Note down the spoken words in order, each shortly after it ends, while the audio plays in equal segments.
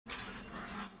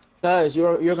Guys,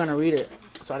 you're gonna read it,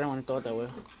 so I didn't want to throw it that way.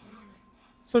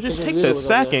 So just take the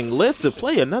sack and live to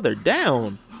play another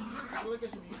down.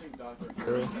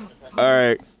 All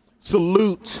right.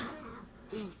 Salute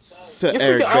to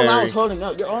Eric Your O-line was Berry. holding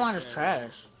up. Your O-line is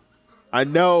trash. I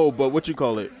know, but what you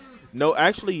call it? No,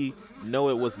 actually, no,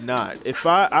 it was not. If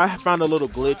I found a little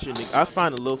glitch in the, I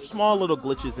find a little small little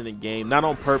glitches in the game, not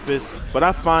on purpose, but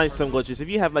I find some glitches. If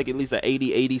you have like at least an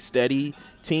 80-80 steady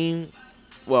team,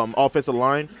 well, offensive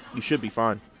line, you should be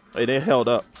fine. It held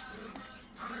up.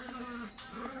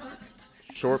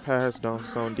 Short pass,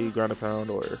 dunks on D, ground and pound,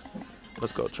 or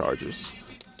let's go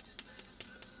Chargers.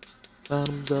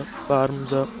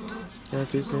 Bottoms up,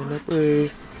 Yankees in the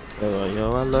break. You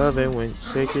know I love it when you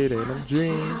shake it in them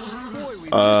dreams.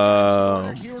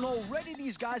 I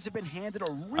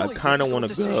kind of want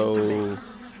to go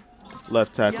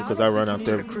left tackle because I run out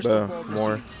there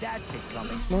more.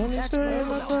 Money stay in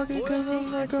my pocket because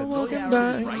I'm like a walking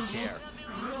back.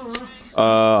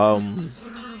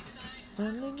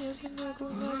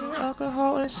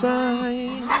 Alcohol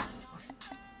inside.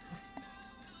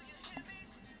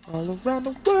 All around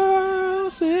the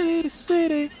world, city to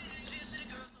city.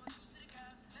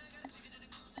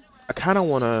 I kind of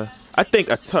want to. I think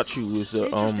I touch you is a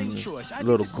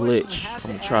little glitch. I'm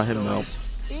gonna try him out.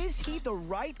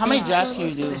 How many jabs can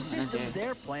you do?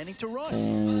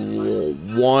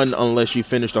 One, unless you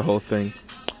finish the whole thing.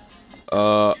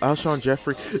 Alshon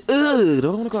Jeffrey. Ugh,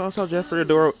 don't want to go Alshon Jeffrey.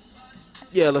 Adoro.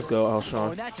 Yeah, let's go,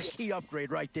 Alshon. That's a key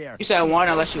upgrade right there. You said one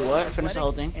unless you what? Finish the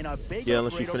whole thing? Yeah,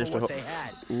 unless you finish the whole.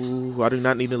 Ooh, I do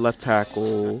not need the left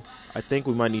tackle. I think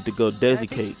we might need to go Desi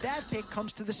Cakes. That pick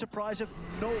comes to the surprise of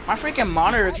no. My freaking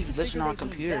monitor keeps glitching on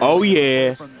computer. Oh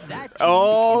yeah.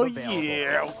 Oh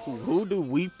yeah. Who do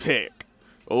we pick?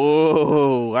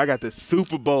 Oh, I got the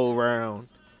Super Bowl round.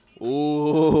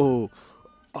 Oh.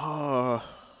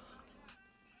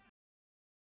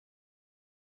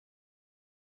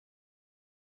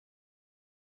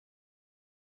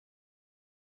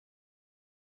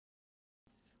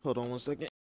 Hold on 1 second.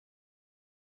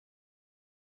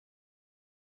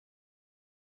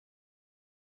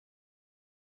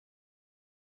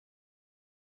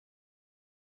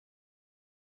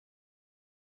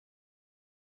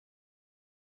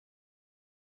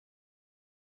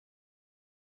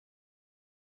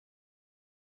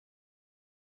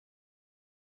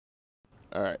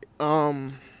 All right.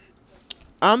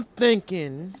 I'm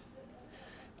thinking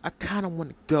I kind of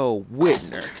want to go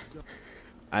Whitner.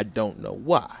 I don't know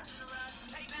why.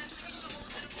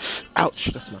 Ouch,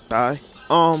 that's my thigh.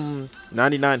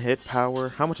 99 hit power.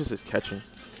 How much is his catching?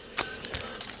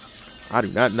 I do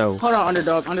not know. Hold on,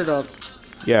 underdog.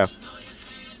 Yeah.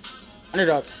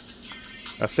 Underdog.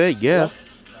 I said yeah.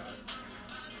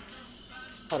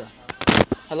 Hold on.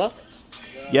 Hello?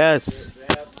 Yes.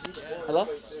 Hello?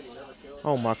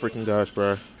 Oh my freaking gosh,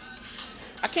 bro.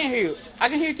 I can't hear you. I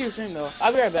can hear you through your stream though.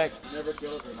 I'll be right back.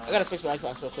 I gotta fix my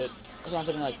Xbox real quick. That's why I'm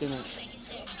taking like 2 minutes.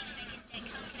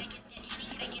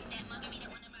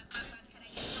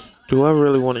 Do I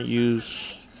really want to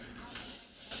use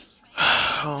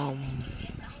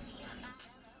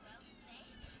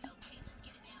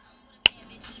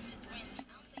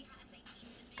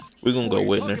we're gonna go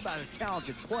Whitner.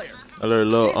 A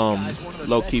little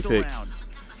low key pick.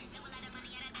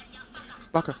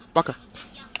 Bucker.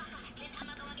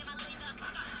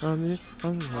 I'm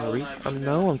sorry.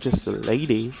 I'm just a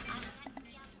lady.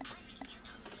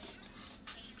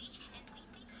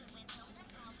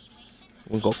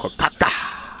 We go Kakaka.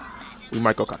 We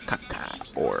might go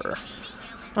Kakaka or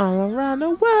all around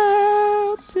the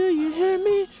world till you hear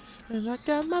me. And I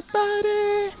got my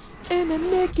body in a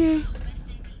Nicky.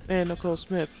 And Nicole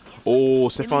Smith. Oh,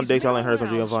 Stephon Diggs, Allen Hurts, or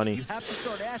Giovanni.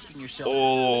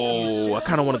 Oh, I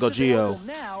kind of want to go Gio.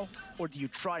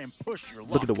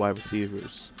 Look at the wide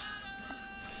receivers.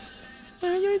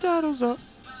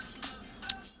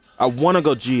 I want to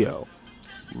go Gio.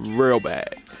 Real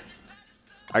bad.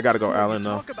 I gotta go Allen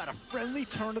though. Talk about a friendly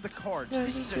turn of the cards.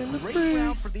 This is a great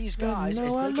round for these guys as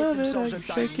they get themselves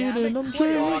a dynamic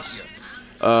playoff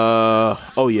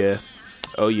here.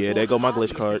 Oh yeah, there go my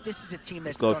glitch card.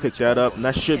 Let's go pick that up, and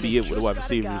that should be it with the wide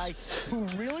receivers. Who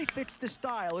really fits the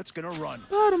style it's gonna run.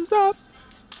 Bottoms up.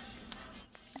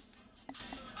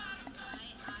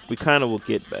 We kind of will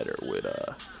get better with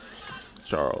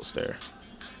Charles there.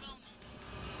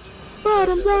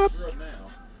 Bottoms up.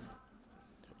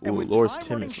 Ooh, Lawrence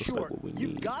Timmons looks like what we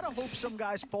need. Gotta hope some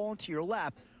guys fall into your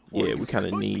lap. Yeah, we kind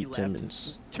of need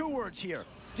Timmons. 2 words here: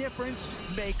 difference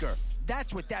maker.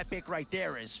 That's what that pick right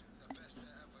there is.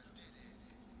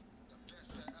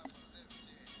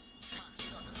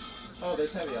 Oh,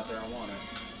 there's heavy out there. I want it.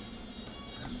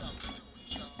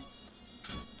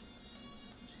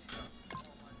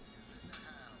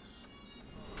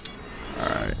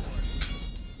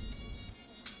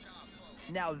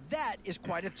 Now that is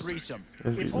quite a threesome.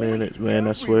 Man,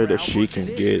 I swear that she can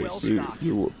get it.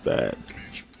 You were bad.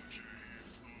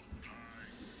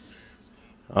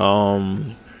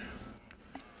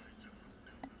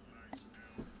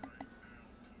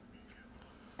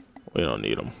 We don't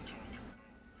need him.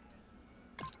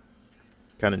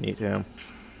 Kind of need him.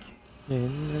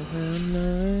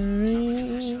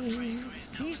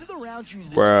 These are the rounds you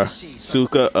Bruh, see.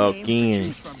 Suka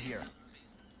again.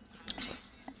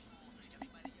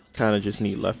 Kind of just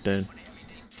need left in.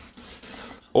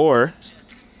 Or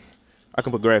I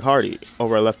can put Greg Hardy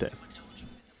over at left in.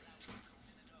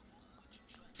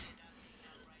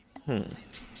 I'm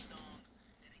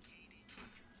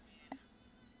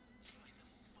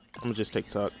gonna just take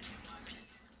Tuck.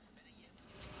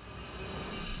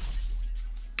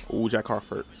 Ooh, Jack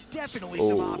Harford. Definitely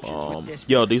some options with this.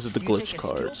 Yo, these are the glitch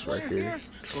cards right here.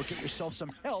 Go get yourself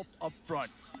some help up front.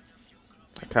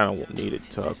 I kind of won't need it,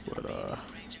 Tuck, but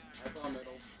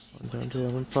I'm done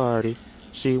doing party.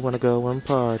 She wanna go and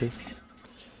party.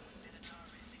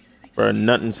 Bro,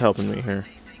 nothing's helping me here.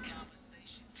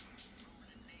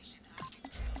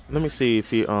 Let me see if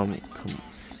he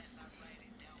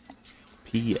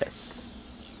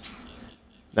PS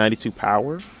 92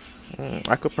 power.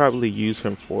 I could probably use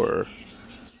him for.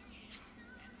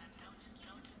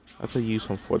 I could use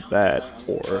him for that,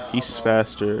 or he's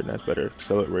faster and that's better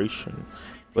acceleration,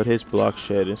 but his block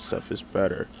shed and stuff is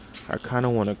better. I kind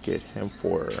of want to get him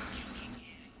for.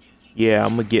 Yeah,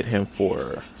 I'm gonna get him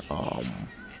for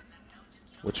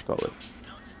what you call it?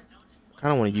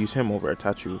 Kind of want to use him over at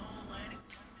Tachu.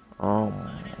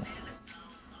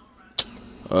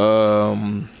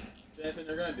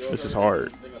 This is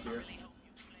hard.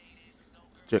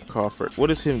 Jack Crawford. What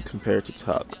is him compared to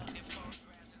Tuck?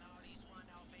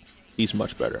 He's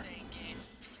much better.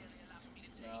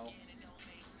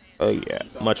 Oh yeah,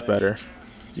 much better.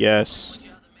 Yes.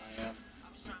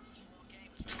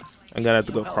 I'm gonna have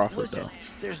to go Crawford though.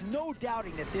 There's no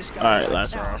doubting that this guy. All right,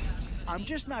 last round. I'm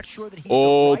just not sure that he's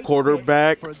the right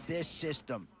quarterback for this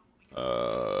system.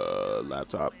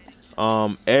 Laptop.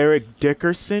 Eric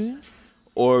Dickerson,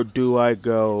 or do I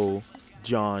go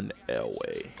John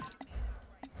Elway?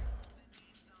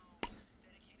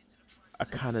 I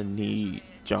kind of need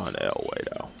John Elway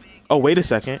though. Oh, wait a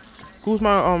second. Who's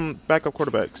my backup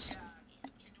quarterbacks?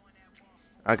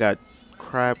 I got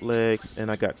Crab Legs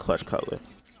and I got Clutch Cutler.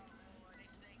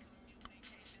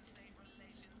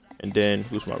 And then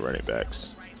who's my running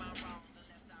backs?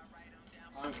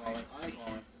 I'm calling.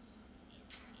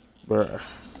 Bruh.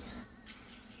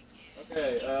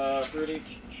 Okay, Fruity.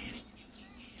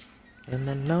 And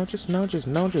I know just what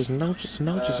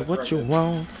you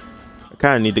want. I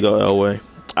kind of need to go Elway.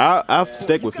 I'll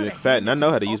stick with McFadden. I know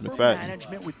how to use McFadden.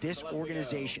 Management with this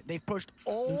organization. They've pushed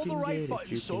all the right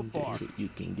buttons so far. You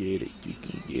can get it. You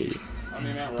can get it. I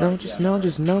mean, Matt, No, right? just you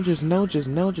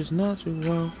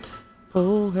want.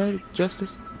 Poetic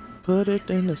justice. Put it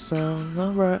in the song.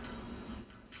 All right.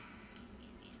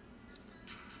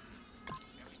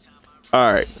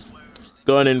 All right.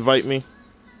 Go ahead and invite me.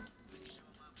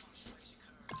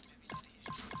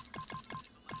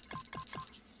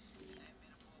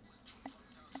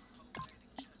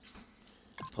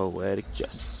 Poetic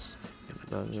justice.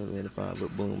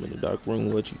 Boom in the dark room.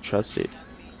 Would you trust it?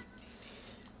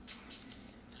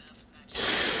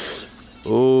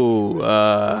 Ooh,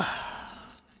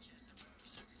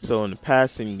 so in the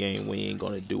passing game, we ain't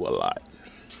gonna do a lot.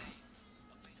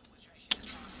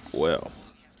 Well,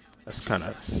 that's kind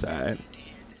of sad.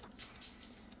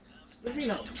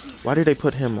 Why did they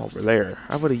put him over there?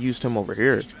 I would have used him over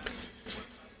here.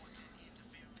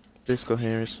 Disco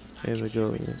Harris. There we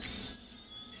go.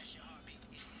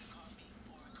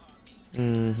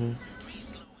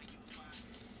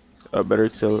 A better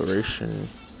acceleration.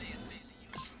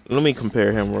 Let me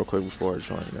compare him real quick before I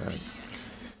join that.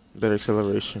 Better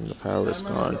acceleration. The power is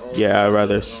gone. Yeah, I'd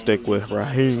rather stick with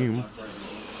Raheem.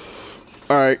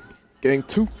 All right, gang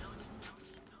 2.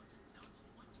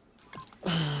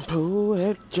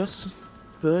 Poet just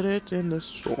put it in the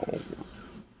song.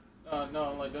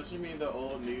 No, like, don't you mean the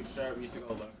old noob strat? We used to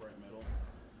go left, right, middle.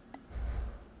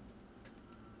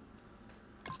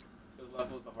 Because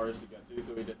left was the hardest to get to,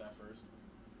 so we did that first.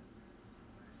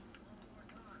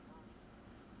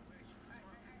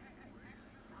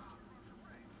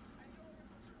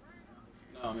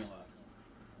 No, I mean left.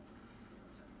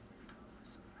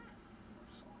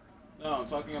 No, I'm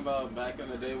talking about back in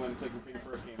the day when Taking Ping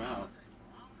first came out.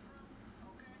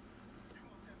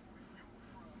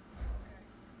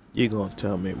 You gonna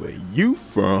tell me where you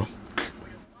from?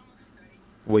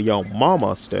 Where your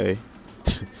mama stay?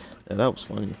 And that was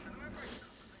funny.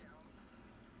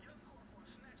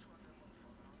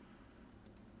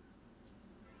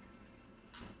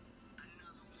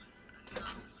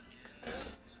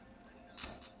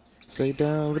 Stay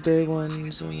down with day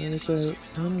ones. And then say,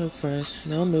 no new friends,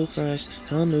 no new friends,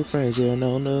 no new friends, yeah,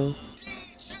 no new.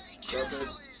 Go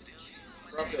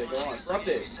on.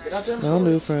 Get out there. No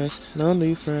new friends, no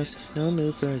new friends, no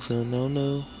new friends, no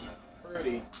new.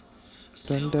 Fruity.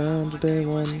 Stay down with day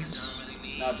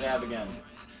ones. Now jab again.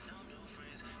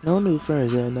 No new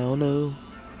friends, yeah, no new.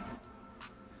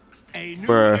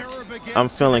 Bruh, I'm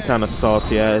feeling kind of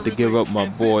salty. I had to give up my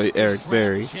boy Eric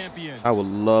Berry. I would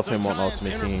love him on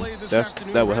Ultimate Team.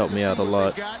 That would help me out a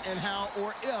lot.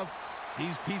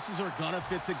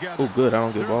 Oh, good. I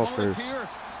don't get ball first.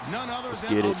 Let's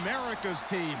get it. America's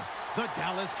team, the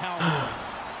Dallas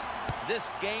Cowboys. This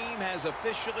game has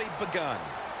officially begun.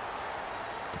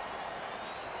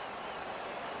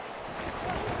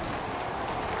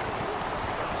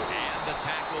 And the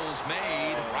tackle's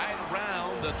made right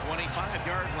around the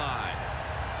 25-yard line.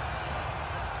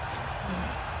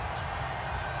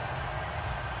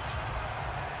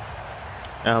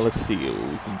 Now let's see what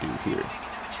we can do here.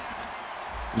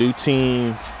 New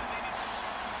team.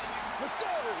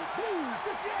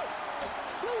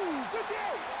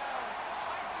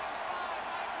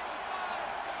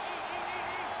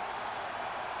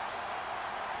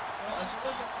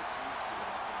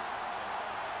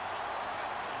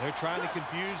 They're trying to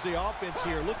confuse the offense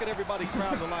here. Look at everybody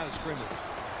crowd the line of scrimmage.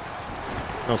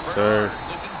 No, sir.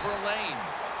 Looking for a lane.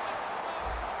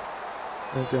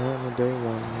 Day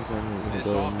one,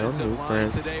 no new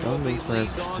friends, no new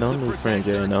friends, no new friends,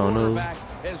 yeah, no new.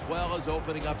 As well as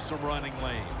opening up some running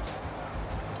lanes.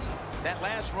 That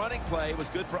last running play was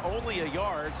good for only a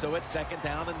yard, so it's 2nd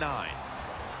down and 9.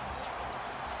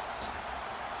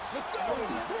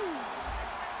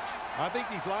 I think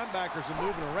these linebackers are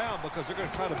moving around because they're going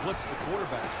to try to blitz the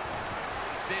quarterback.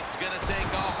 Vick's going to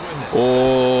take off with it.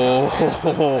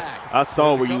 Oh, I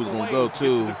saw where you was going to go,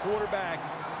 too. The quarterback,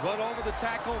 run over the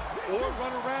tackle or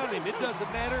run around him. It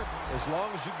doesn't matter as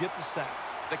long as you get the sack.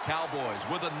 The Cowboys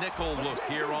with a nickel look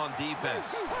here on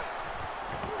defense.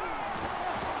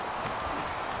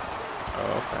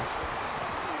 Oh, okay.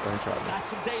 Got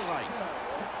some daylight.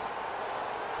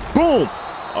 Boom!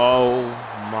 Oh,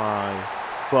 my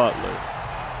Butler.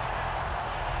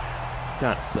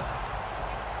 Kind of suck.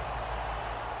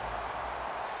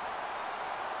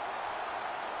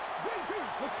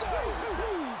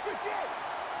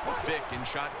 Vick in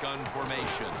shotgun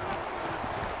formation.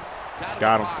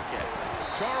 Got him.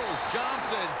 Charles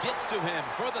Johnson gets to him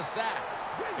for the sack.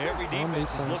 Every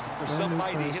defense is looking for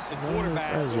somebody to hit the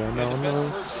quarterback. And the best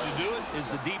person to do it is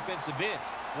the defensive end.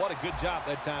 What a good job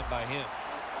that time by him.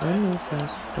 No new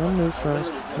friends, no new friends,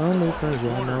 no new friends,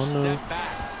 yeah, no new.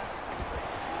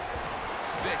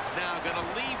 Vick's now going to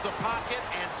leave the pocket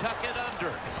and tuck it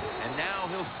under. And now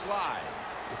he'll slide.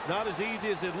 It's not as easy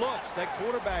as it looks. That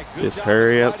quarterback, good Just job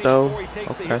hurry up, though. before he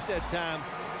takes the hit that time.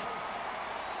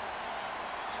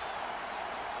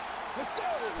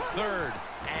 3rd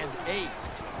and 8.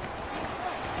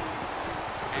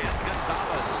 And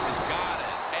Gonzalez has got it.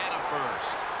 And a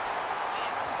first.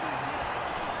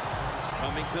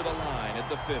 Coming to the line at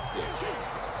the 50.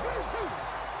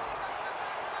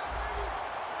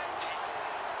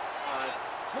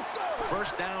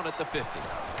 First down at the 50.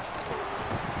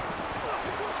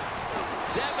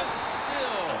 Devin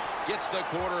Still gets the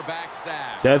quarterback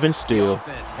sack. Devin Still. The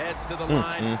offense heads to the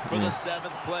line for the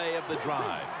 7th play of the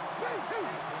drive.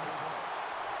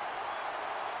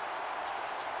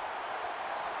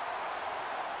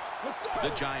 The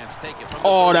Giants take it from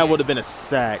the that would have been a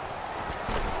sack.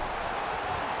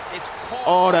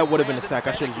 Oh, that would have been a sack.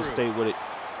 I should have just stayed with it.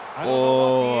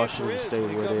 Oh, I should have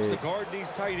stayed with it.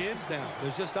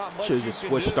 Should have just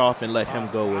switched off and let him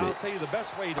go with it. I'll tell you the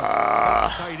best way to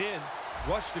stop tight end,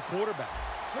 rush the quarterback.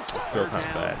 I feel kind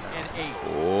of bad now. And 8.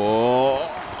 Oh.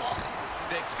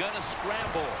 Vick's gonna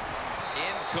scramble.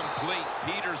 Incomplete.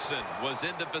 Peterson was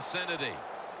in the vicinity.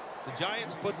 The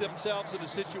Giants put themselves in a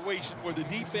situation where the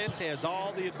defense has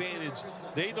all the advantage.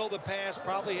 They know the pass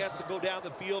probably has to go down the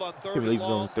field on 3rd and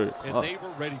long, and they were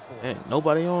ready for it. Man,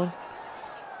 nobody on?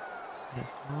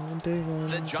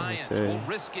 The Giants will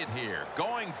risk it here,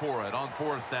 going for it on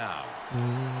 4th down.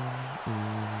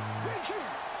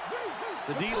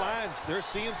 The D-lines, they're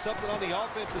seeing something on the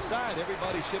offensive side.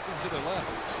 Everybody shifting to their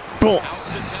left. Boom. Out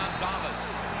to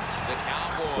Gonzalez. The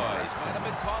Cowboys might have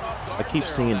been caught off guard. I keep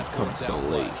seeing it come so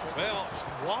late. Well,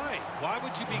 why? Why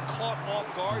would you be caught off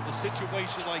guard in a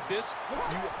situation like this?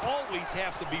 You always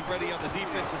have to be ready on the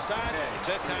defensive side.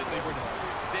 That time they were not.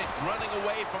 Vick running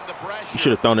away from the pressure. You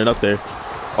should have thrown it up there.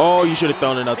 Oh, you should have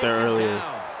thrown it up there earlier.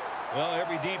 Well,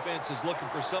 every defense is looking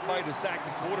for somebody to sack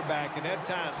the quarterback, and that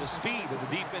time the speed of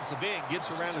the defensive end gets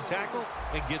around the tackle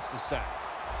and gets the sack.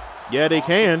 Yeah, they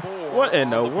can. What in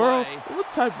the world?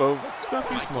 What type of stuff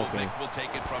you smoking? Will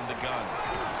take it from the gun.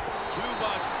 Too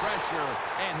much pressure,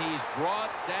 and he's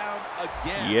brought down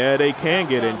again. Yeah, they can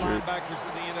get injured. Linebackers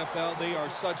in the NFL, they are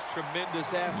such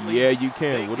tremendous athletes. Yeah, you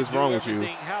can. What is wrong with you?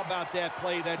 How about that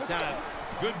play that time?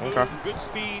 Good move, good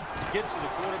speed, gets to the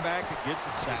quarterback, and gets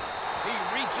a sack. He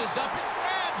reaches up and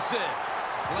grabs it.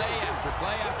 Play after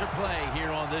play after play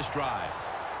here on this drive.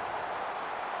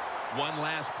 One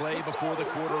last play before the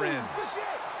quarter ends.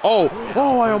 Oh,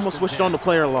 I almost switched on the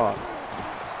player lock.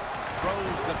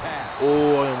 Throws the pass.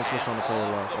 Oh, I almost switched on the player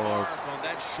lock. On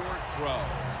that short throw.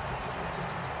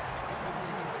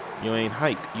 You ain't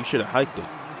hike. You should have hiked it.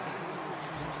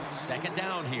 Second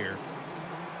down here.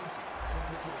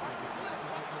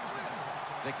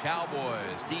 The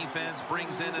Cowboys defense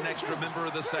brings in an extra member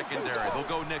of the secondary. They'll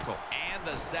go nickel. And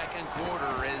the second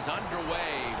quarter is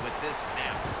underway with this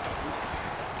snap.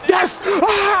 Yes! And he's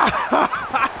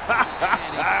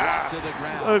brought to the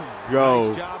ground. Let's go.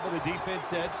 Nice job of the defense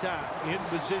that time. In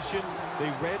position, they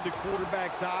read the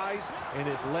quarterback's eyes, and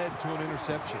it led to an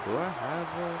interception. Do I have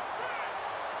a...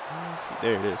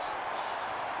 There it is.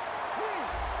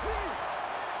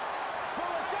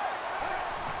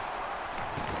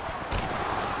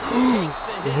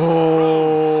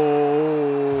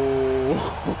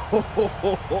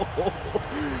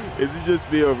 Is it just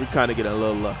me, or we kind of getting a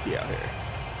little lucky out here?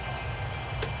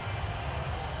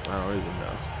 I don't even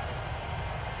know.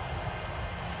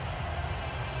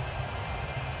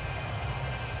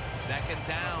 Second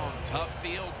down, tough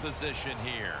field position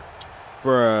here.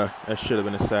 Bruh, that should have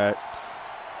been a sack.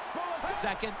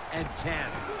 2nd and 10.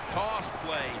 Toss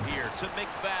play here to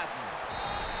McFadden.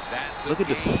 That's Look at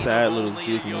the sad little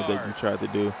juke move that you tried to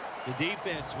do. The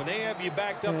defense, when they have you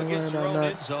backed up against your own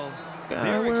end zone,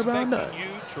 They're expecting you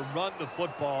to run the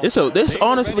football. This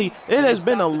honestly, it has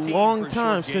been a long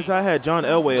time since I had John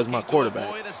Elway as my quarterback.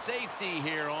 Avoid a safety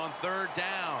here on 3rd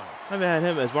down. I haven't had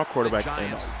him as my quarterback. The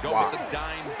Giants go with the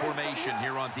dime formation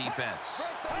here on defense.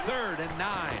 3rd and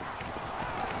 9.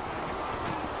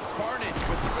 Carnage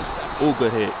with the reception. Ooh,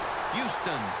 good hit.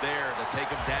 Houston's there to take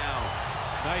him down.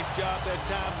 Nice job that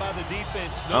time by the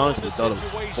defense. I honestly thought it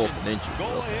was 4th and inches. Go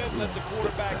ahead and let the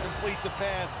quarterback complete the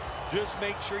pass. Just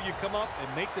make sure you come up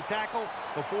and make the tackle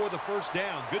before the 1st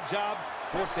down. Good job.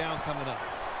 4th down coming up.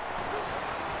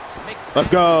 Let's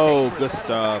go. Good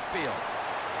stuff.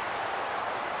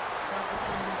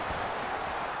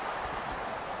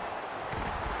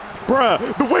 Bruh,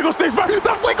 the wiggle sticks back.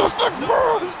 The wiggle sticks,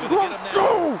 bro. Let's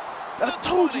go. I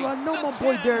told you, I know my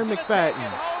boy Darren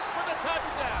McFadden.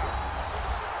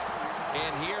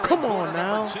 And here Come on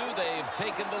now. Number 2, they've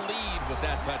taken the lead with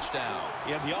that touchdown.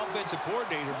 Yeah, the offensive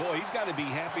coordinator, boy, he's got to be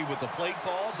happy with the play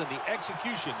calls and the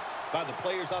execution by the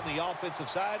players on the offensive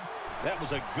side. That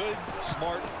was a good,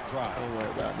 smart drive. Ain't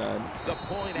worried about nothing. The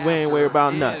point We ain't worried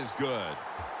about nothing. is good.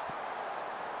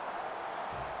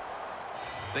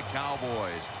 The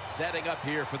Cowboys setting up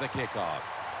here for the kickoff.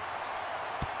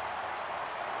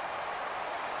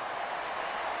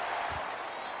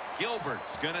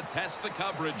 Gilbert's going to test the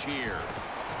coverage here.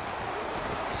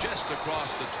 Just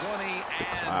across the 20 and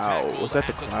Cloud. Was that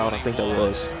the Cloud? I think that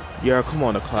was. Yeah, come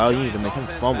on, the Cloud. You need to make him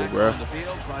fumble, bro.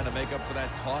 Trying to make up for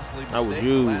that costly That was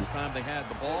you. last time they had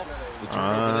the ball.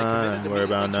 Don't worry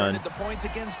about none. The points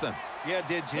against them. Yeah, it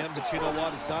did, Jim, but you know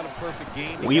what? It's not a perfect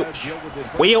game. Wheelps. Pass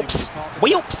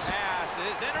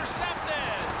is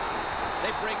intercepted.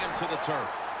 They bring him to the turf.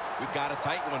 We've got a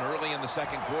tight one early in the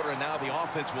 2nd quarter, and now the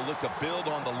offense will look to build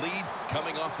on the lead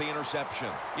coming off the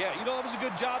interception. Yeah, you know, it was a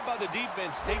good job by the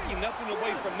defense, taking nothing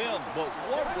away from them. But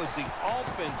what was the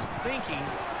offense thinking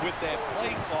with that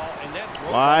play call and that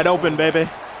throw? Wide open, baby.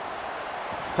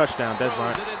 Touchdown, Des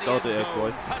Bryant. Throw it to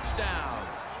X-Boy. Touchdown.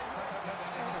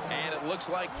 And it looks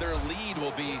like their lead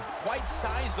will be quite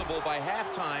sizable by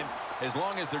halftime, as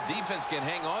long as their defense can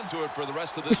hang on to it for the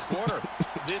rest of this quarter.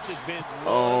 This has been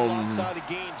one lopsided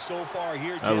game so far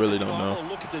here, Jim. I really don't know.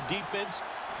 Look at the defense.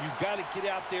 You've got to get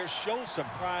out there, show some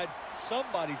pride.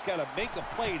 Somebody's got to make a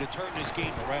play to turn this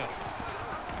game around.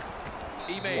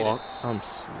 He made it. I'm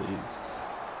asleep.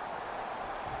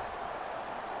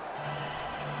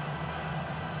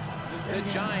 The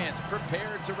Giants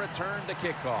prepared to return the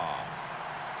kickoff.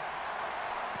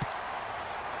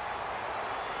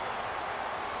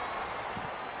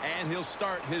 And he'll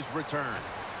start his return.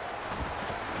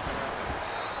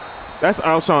 That's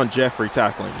Alshon Jeffrey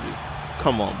tackling you.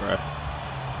 Come on, bro.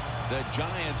 The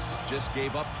Giants just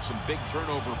gave up some big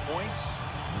turnover points.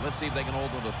 Let's see if they can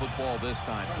hold on to the football this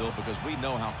time, Phil, because we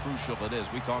know how crucial it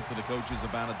is. We talked to the coaches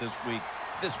about it this week.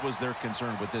 This was their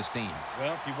concern with this team.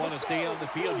 Well, if you want to stay on the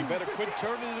field, you better quit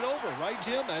turning it over, right,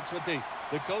 Jim? That's what the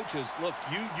coaches look.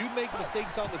 You make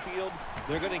mistakes on the field,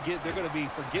 they're going to be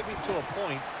forgiving to a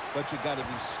point, but you got to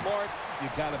be smart, you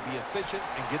got to be efficient,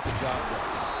 and get the job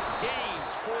done.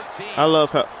 Gains 14. I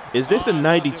love how. Is this a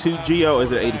 92 Gio or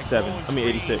is it 87? I mean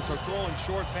 86.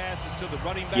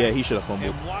 Yeah, he should have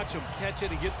fumbled. And watch him catch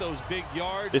it and get those big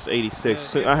yards. This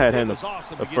 86. I had him the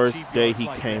first day he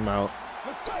came out,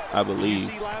 I believe. You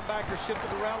see linebackers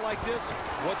shifted around like this,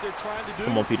 what they're trying to do.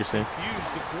 Come on, Peterson. Confuse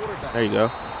the quarterback. There you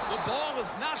go. The ball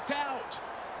is knocked out.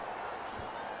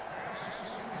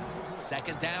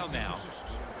 Second down now.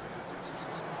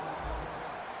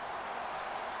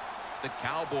 The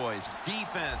Cowboys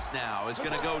defense now is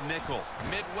going to go nickel.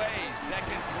 Midway,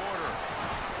 second quarter.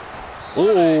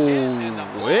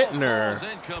 Oh, Whitner.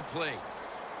 Incomplete.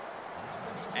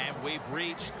 And we've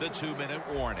reached the 2-minute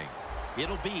warning.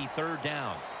 It'll be third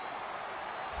down.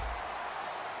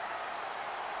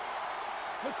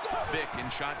 Vick in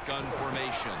shotgun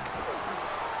formation.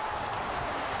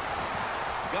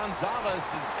 Gonzalez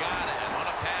has got it on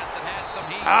a pass that had some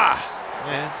heat.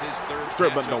 That's his third straight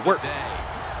catch button of don't work. the day.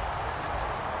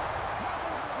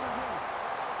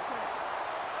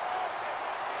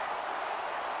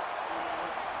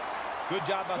 Good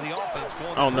job by the offense.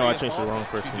 Going Oh no, I changed the wrong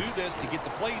person. You do this to get the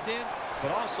plays in,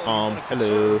 but also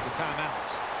hello. the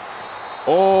timeouts.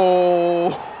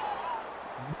 Oh,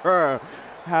 bruh.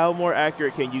 How more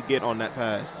accurate can you get on that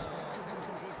pass?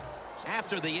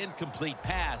 After the incomplete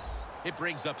pass, it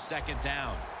brings up second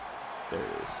down. There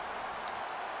it is.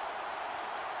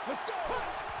 Let's go.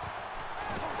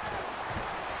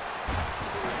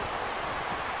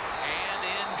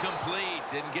 And incomplete.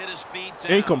 Didn't get his feet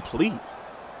down. Incomplete.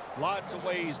 Lots of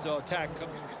ways to attack.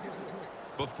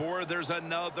 Before there's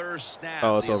another snap.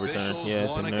 Oh, it's overturned. Yeah,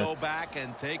 it's in there. Go back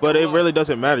and take but it look. really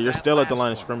doesn't matter. You're That still at the last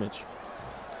line of one. scrimmage.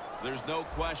 There's no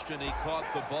question he caught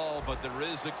the ball, but there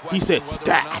is a question He said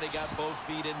whether or not he stats. got both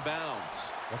feet in bounds.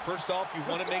 Well, first off, you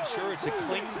want to make sure it's a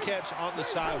clean catch on the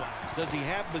sidelines. Does he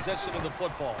have possession of the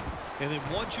football? And then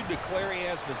once you declare he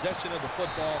has possession of the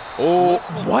football, Oh,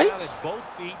 let's look what? down at both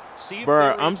feet, see if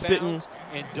Bruh, they're I'm in sitting- bounds,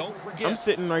 and don't forget, I'm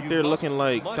sitting right you there must- looking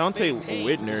like must Dante maintain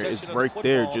Whitner is possession of the right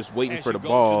there football just waiting as for you the go to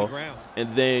ball. ground.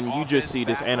 And then you just see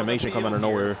this Offense back on the animation come out of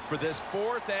field here nowhere. for this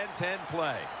 4th and 10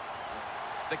 play.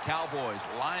 The Cowboys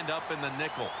lined up in the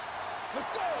nickel.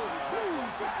 Let's go.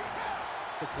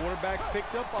 The quarterback's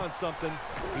picked up on something.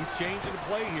 He's changing the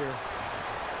play here.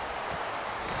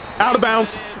 Out of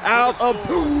bounds. Out of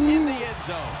in the end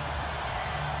zone.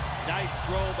 Nice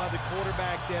throw by the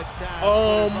quarterback that time.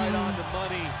 Right on the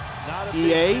money. Not a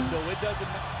EA? big window. It doesn't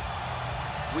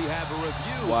matter. We have a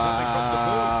review Wow. coming from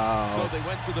the booth. So they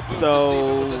went to the booth So, to see if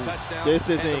it was a touchdown. this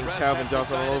and the isn't refs Calvin have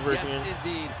Johnson all decided, over yes, again?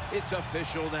 Indeed, it's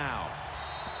official now.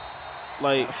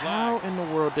 Like, how in the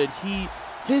world did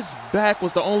his back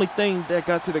was the only thing that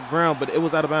got to the ground, but it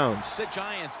was out of bounds. The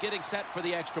Giants getting set for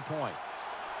the extra point.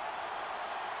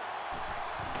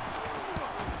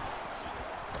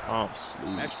 Oh,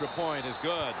 sleep. Extra point is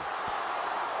good.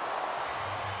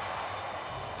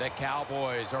 The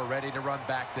Cowboys are ready to run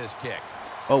back this kick.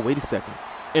 Oh, wait a second.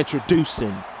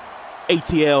 Introducing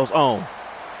ATL's own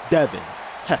Devin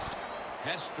Hester.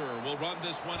 Hester will run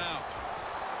this one out.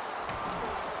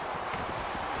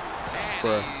 And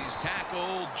Bruh. he's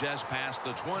tackled just past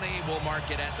the 20. We'll mark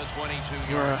it at the 22-yard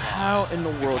Bruh, line. how in the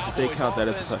world did they Cowboys count that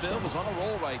as a offense, Bill, touchdown? is on a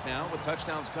roll right now with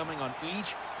touchdowns coming on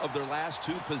each of their last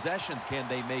 2 possessions. Can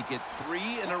they make it 3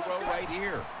 in a row right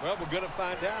here? Well, we're going to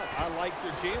find out. I like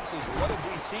their chances. What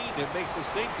have we seen that makes us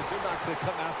think that they're not going to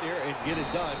come out there and get it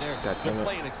done? They're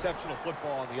playing exceptional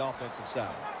football on the offensive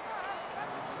side.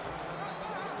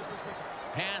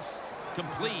 Pass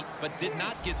complete, but did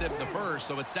not get them the first,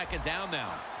 so it's second down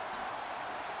now.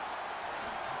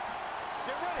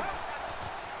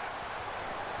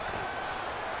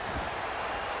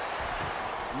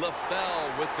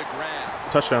 LaFell with the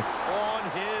grab. Touchdown. On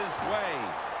his way.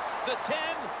 The 10.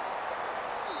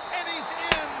 And he's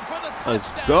in for the touchdown.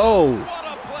 Let's go. What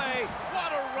a play.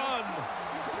 What a run.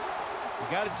 You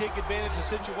got to take advantage of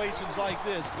situations like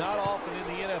this. Not often in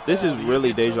the NFL. This is really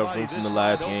You get deja somebody vu from this the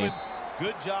last wide game. open.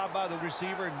 Good job by the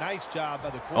receiver. Nice job by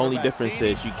the quarterback. Only difference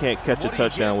is you can't catch a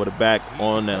touchdown with a back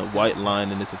on that white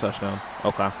line, and it's a touchdown.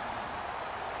 Okay.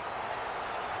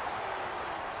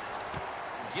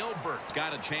 Gilbert's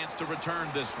got a chance to return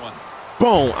this one.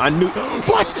 Boom. I knew.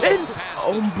 What? And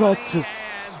I'm about to.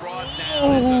 And brought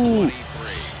down at the 23.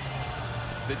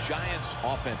 The Giants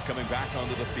offense coming back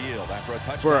onto the field after a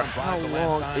touchdown Bruh, drive. how The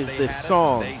last long time is they this had it,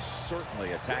 song? They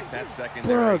certainly attacked that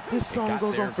secondary. Bruh, this song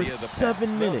goes on for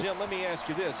 7 minutes. Well, Jim, let me ask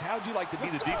you this. How would you like to be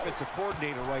the defensive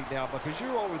coordinator right now? Because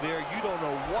you're over there, you don't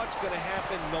know what's going to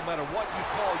happen. No matter what you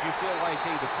call, you feel like,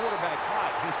 hey, the quarterback's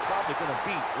hot. He's probably going to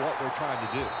beat what we're trying to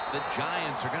do. The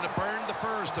Giants are going to burn the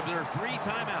first of their 3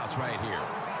 timeouts right here.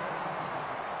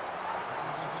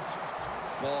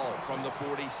 Ball from the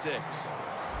 46.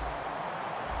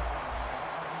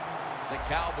 The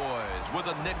Cowboys with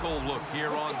a nickel look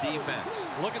here on defense.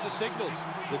 Look at the signals.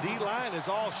 The D-line is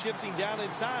all shifting down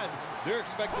inside. They're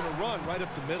expecting a run right up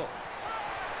the middle.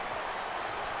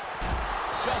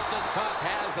 Justin Tuck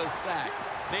has a sack.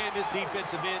 Man, this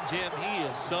defensive end, Jim, he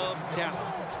is some talent.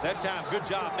 That time, good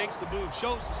job, makes the move,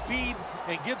 shows the speed,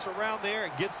 and gets around there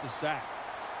and gets the sack.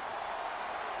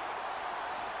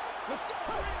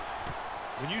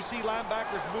 When you see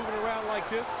linebackers moving around like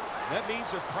this, that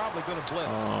means they're probably going to blitz.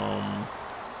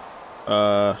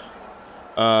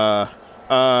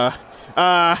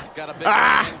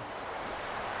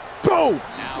 Boom!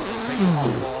 Now they'll take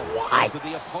the ball to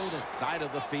the opponent's side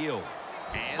of the field.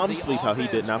 And I'm asleep how he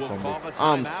did not fumble.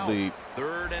 I'm asleep.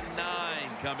 3rd and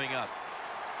 9 coming up.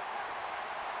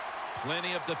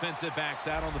 Plenty of defensive backs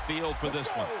out on the field for this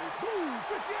one.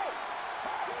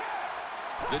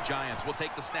 The Giants will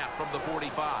take the snap from the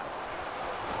 45.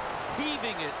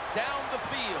 Heaving it down the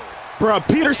field. Bruh,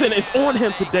 Peterson is on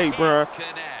him today, bruh.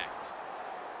 Connect.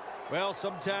 Well,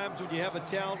 sometimes when you have a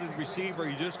talented receiver,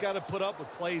 you just got to put up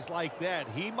with plays like that.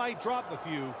 He might drop a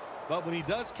few, but when he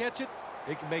does catch it,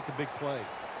 it can make a big play.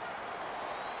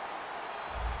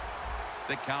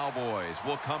 The Cowboys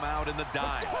will come out in the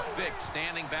dime. Vick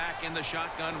standing back in the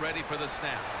shotgun, ready for the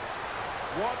snap.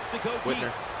 Wants to go deep.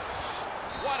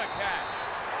 What a catch.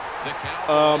 The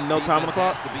Cowboys no time on the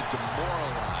clock. to be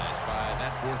demoralized by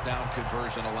that 4th down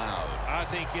conversion allowed. I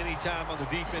think any time on the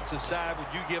defensive side when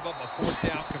you give up a 4th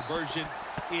down conversion,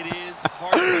 it is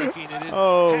heartbreaking. And it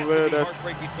has to be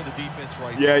heartbreaking for the defense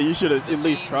right now. Yeah, you should have at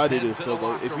least tried to do this field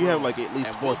goal. If you have like at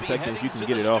least 4 seconds, you can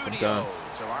get it off in time.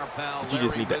 But you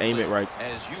just need to aim it right.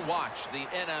 As you watch the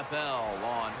NFL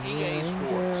on EA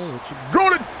Sports.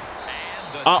 Got it!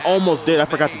 I almost did. I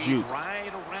forgot to juke.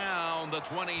 Right around the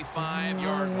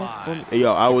 25-yard line. Hey,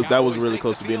 yo, that was really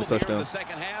close to being a touchdown. The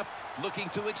second half, looking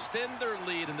to extend their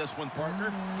lead in this one,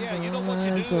 partner. Yeah, you know what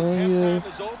you do is halftime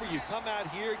is over. You come out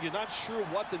here, you're not sure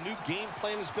what the new game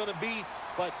plan is going to be,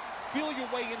 but feel your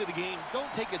way into the game.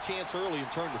 Don't take a chance early and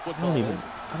turn the football over.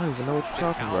 I don't even know what you're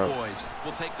talking about. Cowboys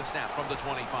will take the snap from the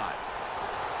 25.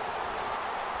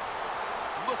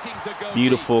 Looking to go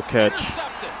Beautiful deep. catch.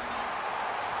 Intercepted.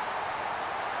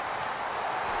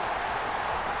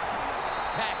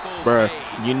 Bruh,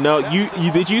 you know, you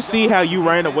did you see how you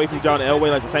ran away from John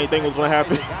Elway like the same thing was going to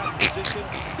happen?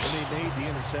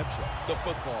 The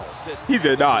football sits. He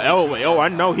did not. Elway, oh, I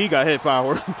know he got hit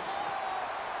power.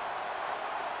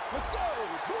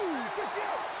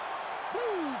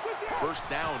 First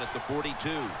down at the 42.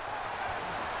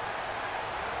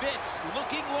 Vicks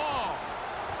looking long.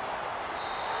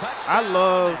 I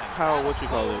love how, what you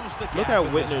call it, look how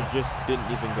Whitner just didn't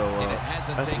even go up.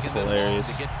 That's just hilarious.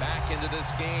 To get back into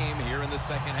this game here in the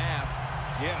second half.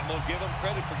 Yeah, I'm going to give them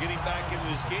credit for getting back into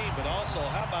this game, but also,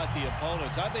 how about the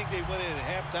opponents? I think they went in at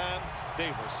halftime.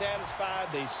 They were satisfied.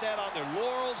 They sat on their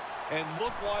laurels, and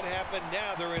look what happened.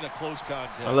 Now they're in a close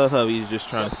contest. I love how he's just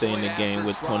trying to stay in the game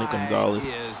with Tony Gonzalez.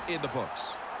 Is in the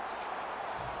books.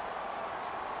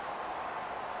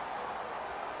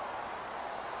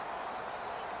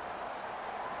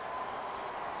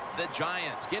 The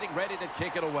Giants getting ready to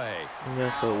kick it away. Yeah,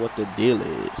 so what the deal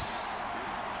is.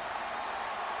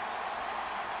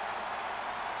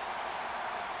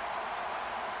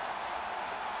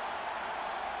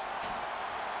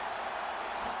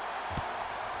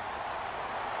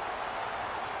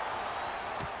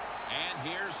 And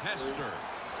here's Hester.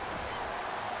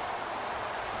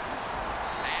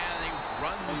 And he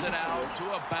runs it out to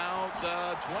about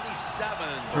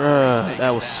 27.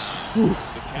 That was... The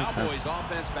Cowboys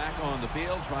offense back on the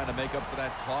field trying to make up for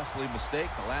that costly mistake.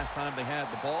 The last time they had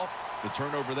the ball, the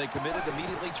turnover they committed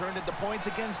immediately turned into points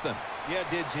against them. Yeah, it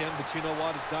did, Jim, but you know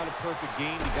what? It's not a perfect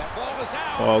game. You got ball is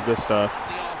out. Oh, good stuff.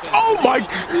 Oh, my...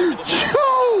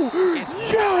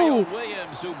 Yo!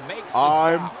 Williams who makes the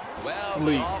I'm stop. Well,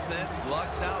 sleep. the offense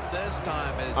lucks out this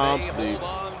time as I'm they sleep.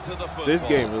 hold on to the football. This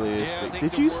game really is Yeah, sleep.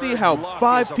 Did you see how luck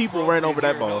 5 is people ran over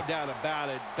that appropriate ball? here, no doubt about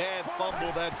it. Bad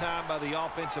fumble that time by the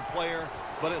offensive player,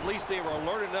 but at least they were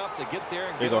alert enough to get there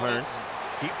and There get you go, on it,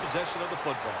 Hearns. keep possession of the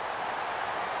football.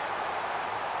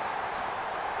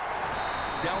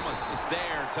 Delmas is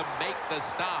there to make the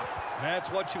stop. That's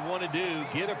what you want to do.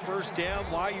 Get a first down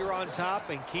while you're on top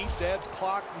and keep that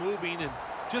clock moving and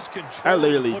just control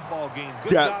the football game.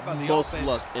 Good job by the most offense.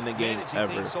 luck in the game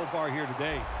ever so far here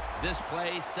today. This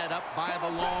play set up by the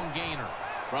long gainer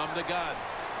from the gun.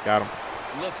 Got him.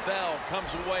 LaFell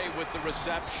comes away with the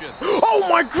reception. Oh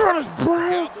my goodness,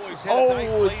 Brown!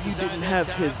 Oh, if you didn't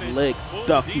have his leg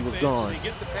stuck, he was gone.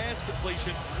 Get the pass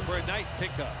completion for a nice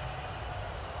pickup.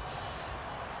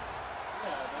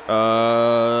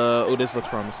 Oh, this looks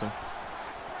promising.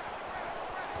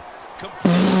 For the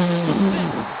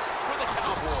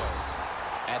Cowboys.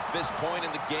 At this point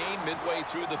in the game, midway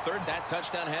through the third, that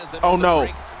touchdown has them. Oh no!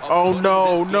 Oh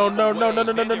no! No! To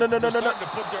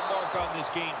put their mark on this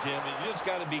game, Jim, and you just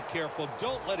got to be careful.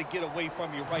 Don't let it get away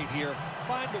from you right here.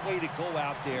 Find a way to go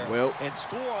out there and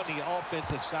score on the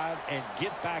offensive side and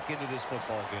get back into this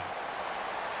football game.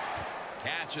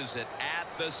 Catches it at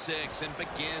the 6 and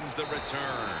begins the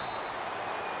return.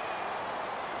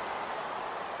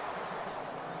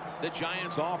 The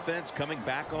Giants offense coming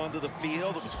back onto the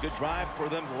field. It was a good drive for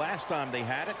them the last time they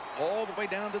had it, all the way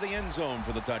down to the end zone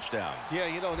for the touchdown. Yeah,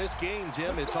 you know, in this game,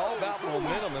 Jim, it's all about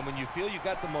momentum. And when you feel you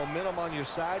got the momentum on your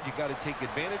side, you got to take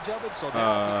advantage of it. So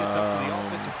now it's up to the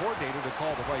offensive coordinator to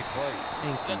call the right play.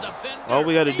 All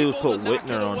we got to do is put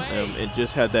Whitner on him and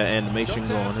just have that animation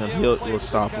going. He'll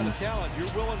stop him.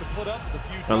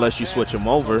 Unless you switch him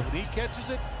over. When he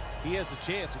catches it, he has a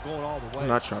chance of going all the way. I'm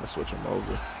not trying to switch him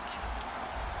over.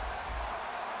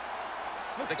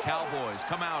 The Cowboys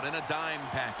come out in a dime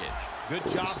package. Good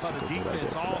job by the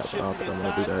defense. All shifting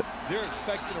inside. They're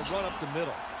expecting to run up the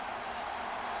middle.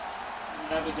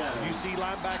 You see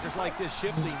linebackers like this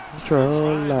shifting.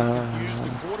 Controller.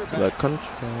 The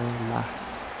controller.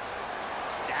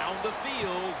 Down the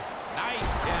field.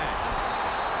 Nice catch.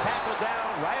 Tackle down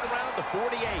right around the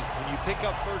 48. When you pick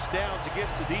up first downs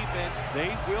against the defense,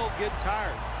 they will get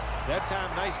tired. That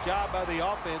time, nice job by the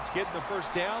offense getting the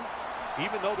first down,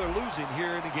 even though they're losing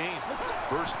here in the game.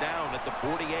 First down at the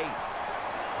 48.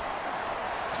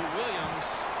 To Williams.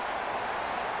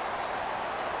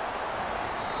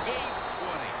 Gains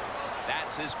 20.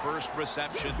 That's his first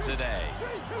reception today.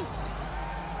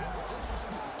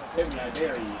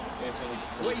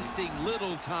 Wasting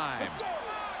little time.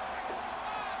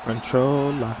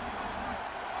 Controller.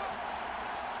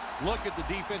 Look at the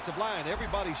defensive line.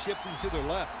 Everybody's shifting to their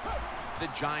left. The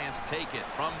Giants take it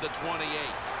from the 28.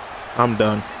 I'm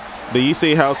done. Do you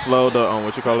see how slow the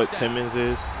Timmons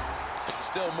is?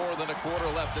 Still more than a quarter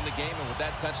left in the game, and with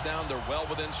that touchdown, they're well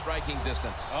within striking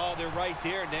distance. Oh, they're right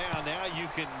there now. Now you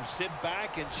can sit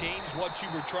back and change what you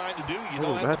were trying to do. You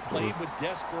don't have to play with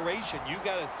desperation. You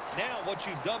got to now what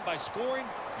you've done by scoring.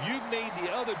 You've made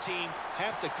the other team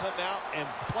have to come out and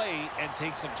play and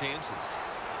take some chances.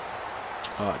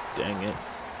 Oh, dang it.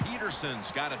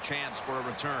 Peterson's got a chance for a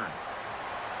return.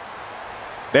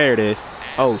 There it is.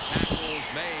 Oh,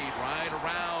 made right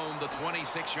around the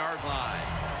 26-yard line.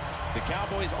 The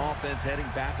Cowboys offense heading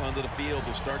back onto the field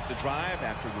to start the drive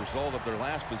after the result of their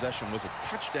last possession was a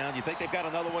touchdown. You think they've got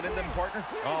another one in them, partner?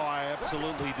 Oh, I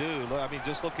absolutely do. I mean,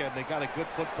 just look at them. They got a good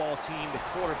football team. The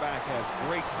quarterback has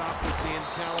great confidence and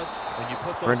talent. When you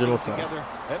put those things together,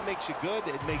 that makes you good.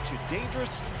 It makes you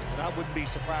dangerous. And I wouldn't be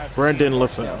surprised to see him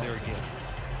down there again.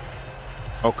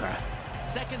 Okay.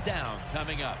 Second down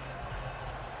coming up.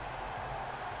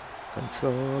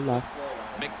 Controller.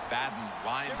 McFadden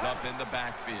lines up in the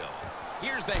backfield.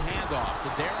 Here's the handoff to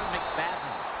Darren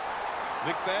McFadden.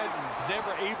 McFadden's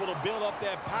never able to build up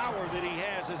that power that he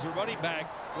has as a running back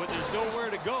when there's nowhere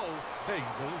to go. Hey,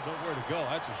 there's nowhere to go.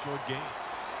 That's a short game.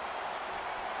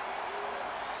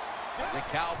 The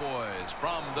Cowboys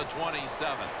from the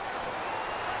 27.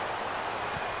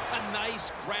 A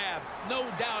nice grab. No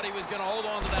doubt he was going to hold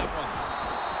on to that one.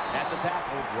 That's a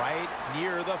tackle right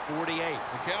near the 48.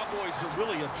 The Cowboys are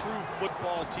really a true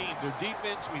football team. Their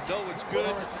defense, we know it's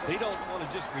good. They don't want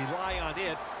to just rely on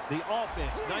it. The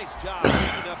offense, nice job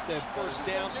picking up that first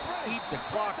down. Keep the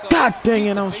clock up. God dang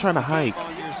it, I was trying to hike.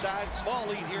 On your side, small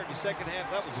lead here in the second half.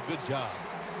 That was a good job.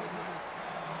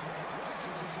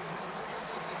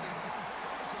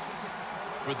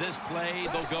 For this play,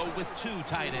 they'll go with two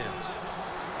tight ends.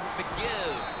 The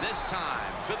give this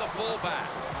time to the fullback.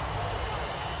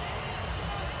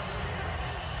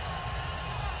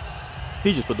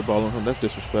 He just put the ball on him. That's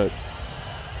disrespect.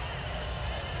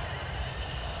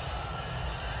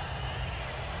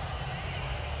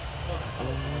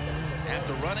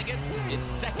 After running it, it's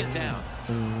second down.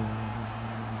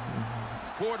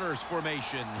 Quarters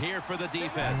formation here for the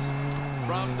defense.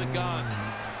 From the gun.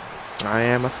 I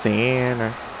am a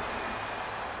sinner.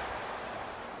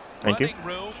 Thank you.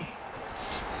 Room.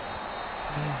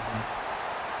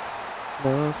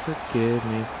 Lord, forgive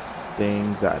me.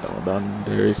 Things I don't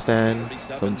understand.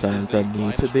 Sometimes I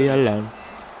need to be alone.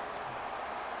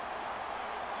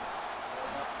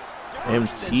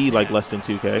 MT like less than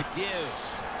 2K.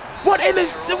 What is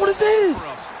this? What is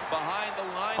this?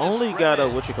 Only got a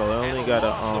what you call it? Only got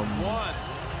a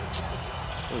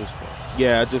what is that?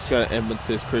 Yeah, I just got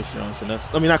Edmonton's Chris Johnson.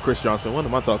 That's not Chris Johnson. What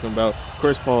am I talking about?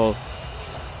 Chris Paul.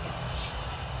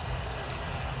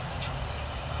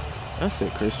 I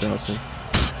said Chris Johnson.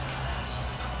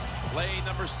 Play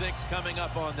number 6 coming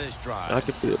up on this drive. I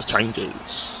can feel the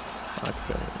changes.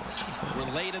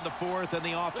 We're late in the fourth, and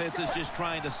the offense is just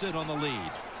trying to sit on the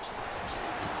lead.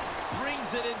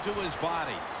 Brings it into his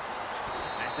body.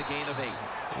 That's a gain of 8.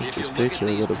 This picture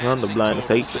would have run the blindest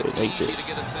hatred. It's easy to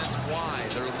get a sense why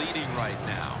they're leading right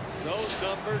now. Those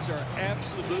numbers are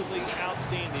absolutely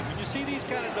outstanding. When you see these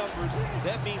kind of numbers,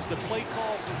 that means the play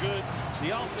calls were good,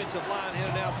 the offensive line had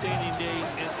an outstanding day,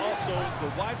 and also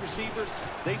the wide receivers,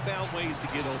 they found ways to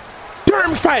get open. Darn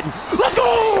McFadden! Let's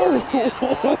go!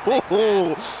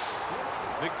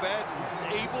 McFadden was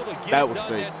able to get it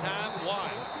done that time.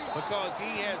 Why? Because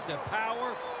he has the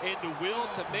power and the will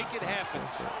to make it happen.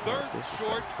 Third and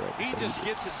short, he just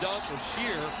gets it done with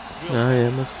sheer will. I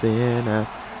am a sinner.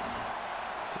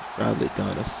 Probably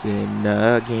gonna sin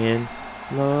again.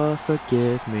 Lord,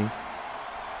 forgive me.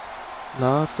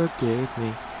 Lord, forgive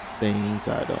me. Things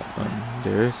I don't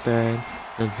understand.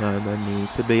 Sometimes I need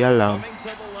to be alone. Coming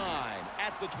to the line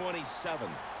at the 27.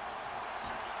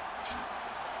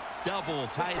 Double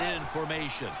tight end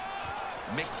formation.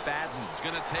 McFadden's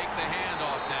going to take the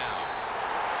handoff now.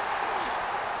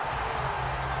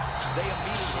 They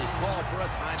immediately call for a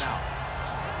timeout.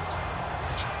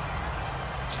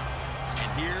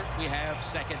 And here we have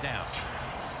second down.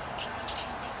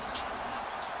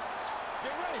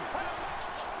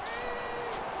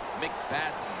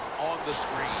 McFadden on the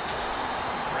screen.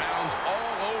 Rounds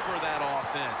all over that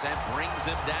offense and brings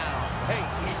him down. Hey,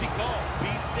 easy call.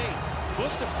 Be safe. Put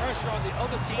the pressure on the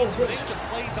other team to make some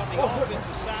plays on the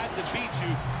offensive side to beat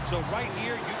you. So right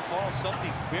here, you call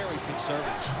something very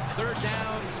conservative. Third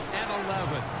down and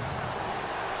 11.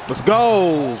 Let's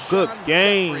go. Good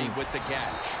game. With the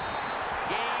catch.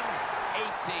 Gains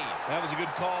 18. That was a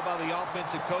good call by the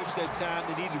offensive coach that time.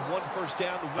 They needed one first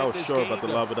down to win I was this sure game. about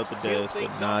to lob it up the desk,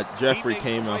 but not. Jeffrey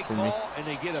came out for me. And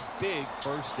they get a big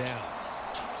first down.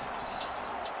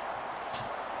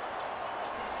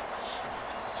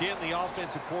 Jim, the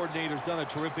offensive coordinator, has done a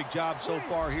terrific job so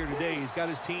far here today. He's got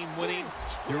his team winning.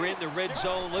 They're in the red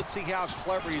zone. Let's see how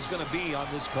clever he's going to be on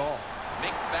this call.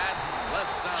 McFadden left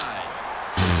side.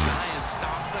 Giants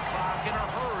stop the clock in a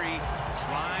hurry,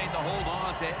 trying to hold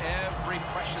on to every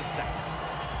precious second.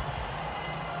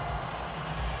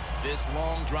 This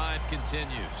long drive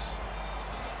continues.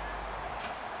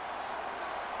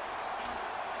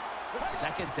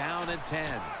 Second down and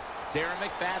 10. Darren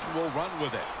McFadden will run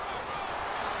with it.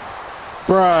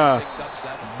 Bruh.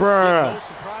 No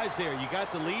surprise there. You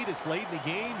got the lead. It's late in the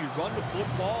game. You run the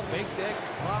football, make that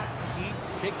clock keep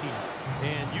ticking.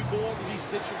 And you go over these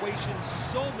situations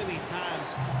so many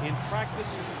times in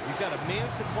practice. You've got to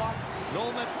manage the clock. Know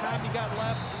how much time you got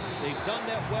left. They've done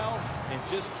that well, and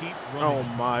just keep running. Oh,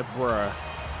 my bruh.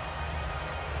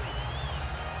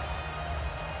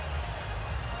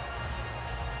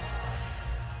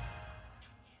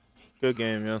 Good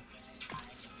game, yeah.